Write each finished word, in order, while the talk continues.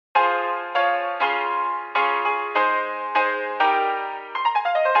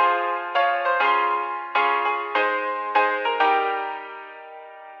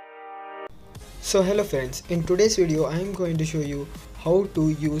So hello friends, in today's video I am going to show you how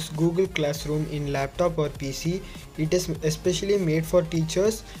to use Google Classroom in laptop or PC. It is especially made for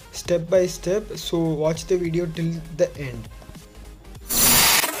teachers, step by step, so watch the video till the end.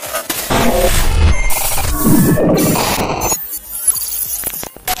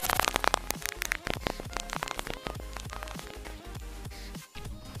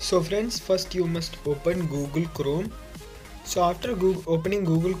 So friends, first you must open Google Chrome. So after opening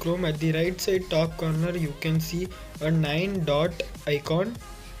Google Chrome, at the right side top corner you can see a 9 dot icon.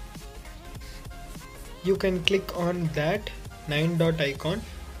 You can click on that 9 dot icon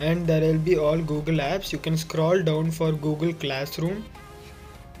and there will be all Google apps. You can scroll down for Google Classroom.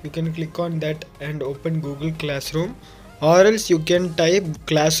 You can click on that and open Google Classroom, or else you can type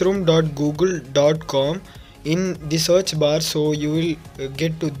classroom.google.com in the search bar, so you will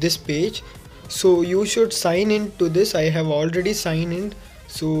get to this page. So you should sign in to this. I have already signed in,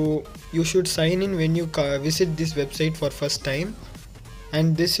 so you should sign in when you visit this website for first time,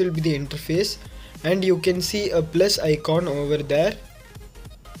 and this will be the interface. And you can see a plus icon over there.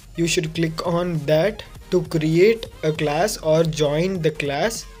 You should click on that to create a class or join the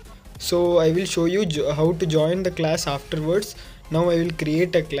class. So I will show you how to join the class afterwards. Now I will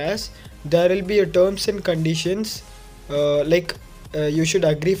create a class. There will be a terms and conditions, you should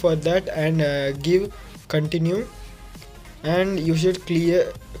agree for that and give continue, and you should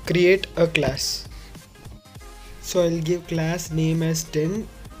create a class. So I'll give class name as 10.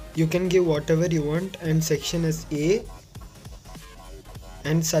 You can give whatever you want, and section as A,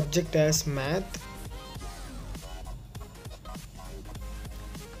 and subject as math,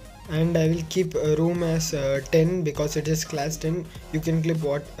 and I will keep room as 10 because it is class 10. You can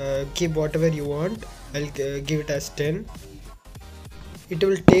keep whatever you want. I'll give it as 10. It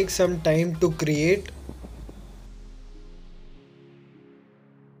will take some time to create.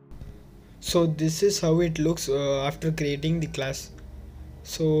 So this is how it looks after creating the class.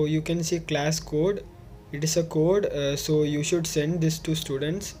 So you can see class code. It is a code, so you should send this to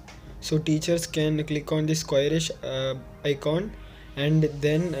students. So teachers can click on this squarish icon, and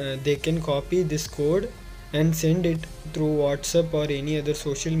then they can copy this code and send it through WhatsApp or any other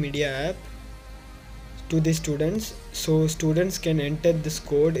social media app to the students. So students can enter this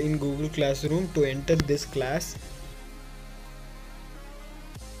code in Google Classroom to enter this class.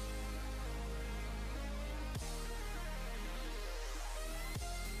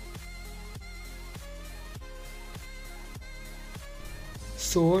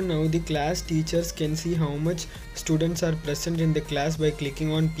 So now the class teachers can see how much students are present in the class by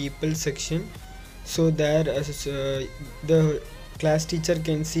clicking on people section. So there the class teacher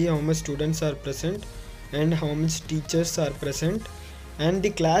can see how much students are present and how much teachers are present, and the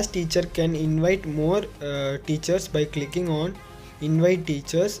class teacher can invite more teachers by clicking on invite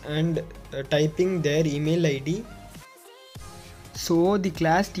teachers and typing their email ID. So the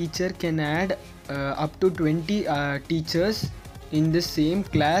class teacher can add up to 20 teachers in the same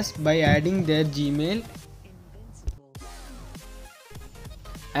class by adding their Gmail,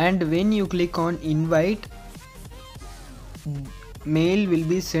 and when you click on invite, mail will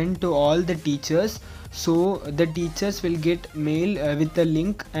be sent to all the teachers. So the teachers will get mail with a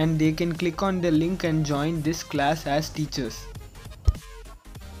link, and they can click on the link and join this class as teachers.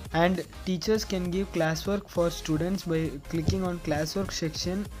 And teachers can give classwork for students by clicking on classwork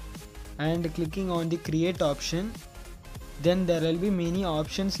section and clicking on the create option. Then there will be many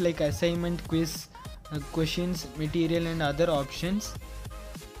options like assignment, quiz, questions, material and other options.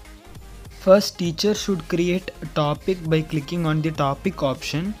 First, teacher should create a topic by clicking on the topic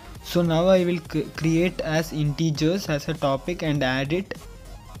option. So now I will create as integers as a topic and add it.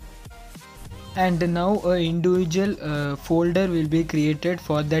 And now a individual folder will be created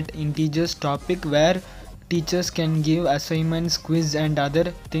for that integers topic, where teachers can give assignments, quiz and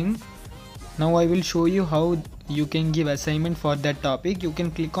other thing. Now I will show you how you can give assignment for that topic. You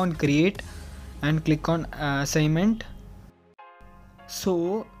can click on create and click on assignment.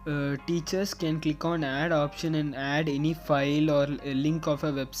 So teachers can click on add option and add any file or a link of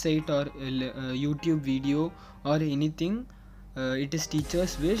a website or a YouTube video or anything. It is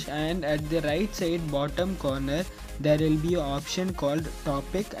teachers wish. And at the right side bottom corner there will be an option called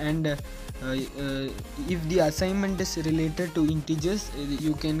topic, and if the assignment is related to integers,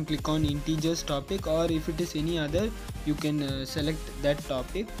 you can click on integers topic, or if it is any other, you can select that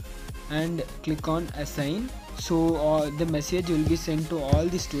topic and click on assign. So the message will be sent to all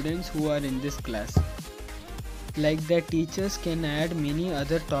the students who are in this class. Like that, teachers can add many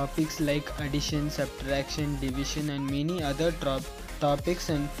other topics like addition, subtraction, division and many other topics,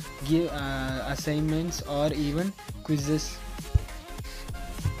 and give assignments or even quizzes.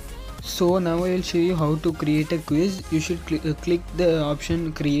 So now I will show you how to create a quiz. You should click the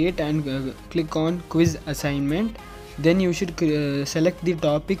option create and click on quiz assignment. Then you should select the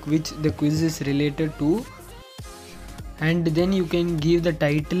topic which the quiz is related to, and then you can give the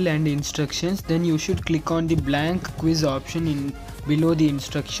title and instructions. Then you should click on the blank quiz option in below the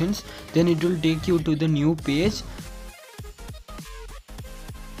instructions. Then it will take you to the new page.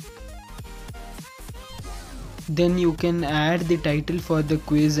 Then you can add the title for the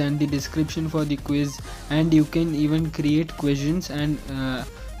quiz and the description for the quiz, and you can even create questions and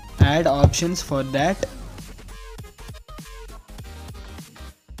add options for that.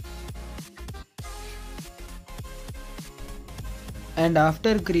 And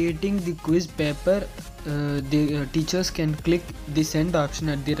after creating the quiz paper, the teachers can click the send option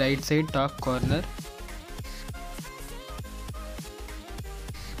at the right side top corner.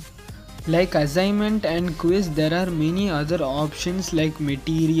 Like assignment and quiz, there are many other options like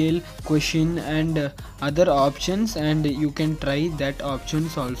material, question and other options, and you can try that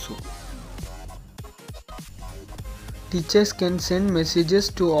options also. Teachers can send messages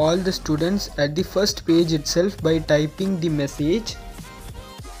to all the students at the first page itself by typing the message.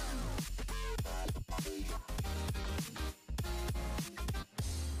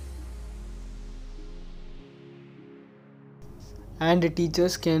 And the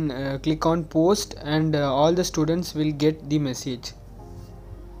teachers can click on post, and all the students will get the message.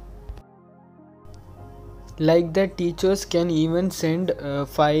 Like that, teachers can even send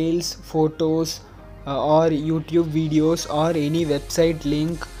files, photos or YouTube videos or any website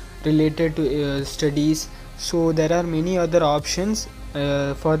link related to studies. So there are many other options.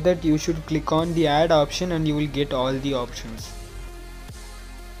 For that you should click on the add option and you will get all the options.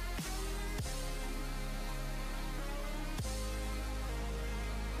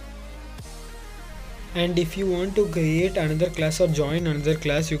 And if you want to create another class or join another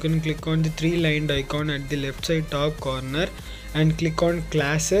class, you can click on the three lined icon at the left side top corner and click on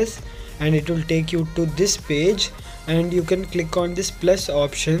classes, and it will take you to this page. And you can click on this plus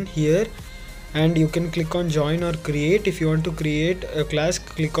option here, and you can click on join or create. If you want to create a class,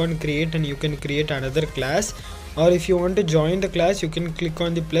 click on create and you can create another class. Or if you want to join the class, you can click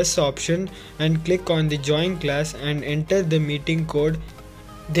on the plus option and click on the join class and enter the meeting code.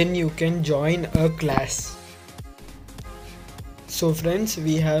 Then you can join a class. So friends,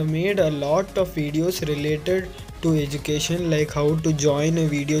 we have made a lot of videos related to education, like how to join a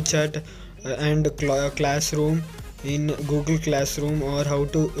video chat and classroom in Google Classroom, or how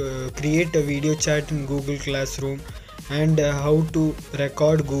to create a video chat in Google Classroom, and how to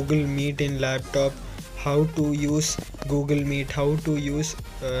record Google Meet in laptop, how to use Google Meet, how to use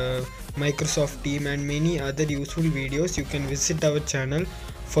Microsoft Team, and many other useful videos. You can visit our channel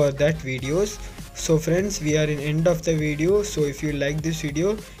for that videos. So friends, we are in end of the video. So if you like this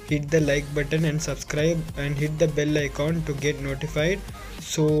video, hit the like button and subscribe and hit the bell icon to get notified.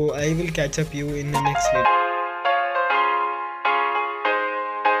 So I will catch up you in the next video.